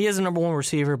with him. He is a number 1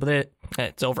 receiver, but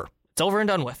it's over. It's over and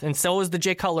done with. And so is the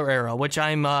Jay Cutler era, which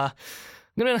I'm gonna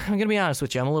be honest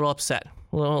with you. I'm a little upset,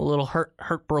 a little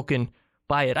heartbroken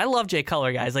by it. I love Jay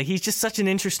Cutler, guys. Like, he's just such an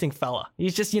interesting fella.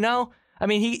 He's just, I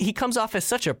mean, he comes off as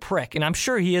such a prick, and I'm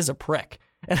sure he is a prick.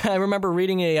 And I remember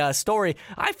reading a story.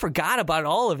 I forgot about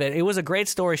all of it. It was a great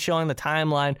story showing the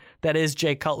timeline that is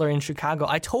Jay Cutler in Chicago.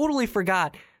 I totally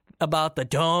forgot about the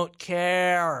don't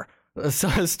care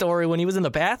story when he was in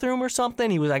the bathroom or something.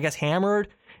 He was, I guess, hammered.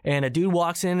 And a dude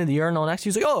walks into the urinal next to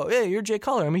you. He's like, oh, hey, you're Jay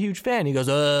Cutler. I'm a huge fan. He goes,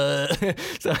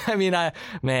 So, I mean,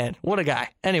 man, what a guy.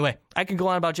 Anyway, I could go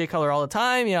on about Jay Cutler all the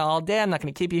time, all day. I'm not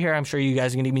going to keep you here. I'm sure you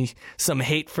guys are going to give me some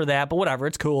hate for that, but whatever.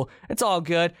 It's cool. It's all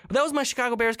good. But that was my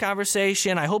Chicago Bears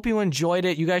conversation. I hope you enjoyed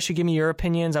it. You guys should give me your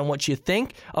opinions on what you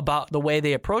think about the way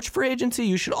they approach free agency.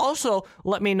 You should also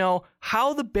let me know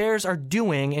how the Bears are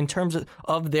doing in terms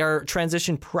of their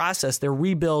transition process, their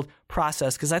rebuild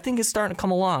process, because I think it's starting to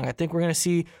come along. I think we're going to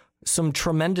see some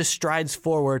tremendous strides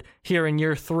forward here in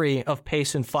year 3 of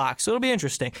Pace and Fox. So it'll be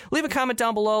interesting. Leave a comment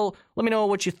down below. Let me know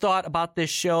what you thought about this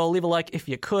show. Leave a like if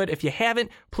you could. If you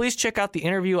haven't, please check out the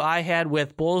interview I had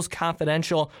with Bulls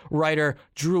Confidential writer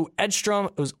Drew Edstrom.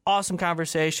 It was an awesome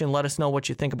conversation. Let us know what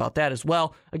you think about that as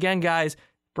well. Again, guys,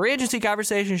 free agency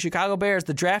conversation, Chicago Bears.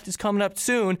 The draft is coming up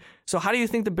soon. So how do you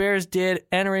think the Bears did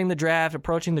entering the draft,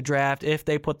 approaching the draft, if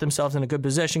they put themselves in a good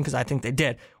position? Because I think they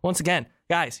did. Once again,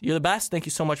 guys, you're the best. Thank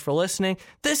you so much for listening.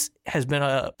 This has been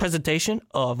a presentation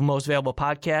of Most Valuable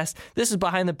Podcast. This is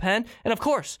Behind the Pen. And of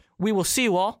course, we will see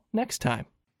you all next time.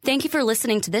 Thank you for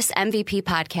listening to this MVP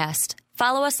podcast.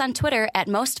 Follow us on Twitter at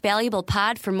Most Valuable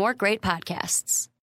Pod for more great podcasts.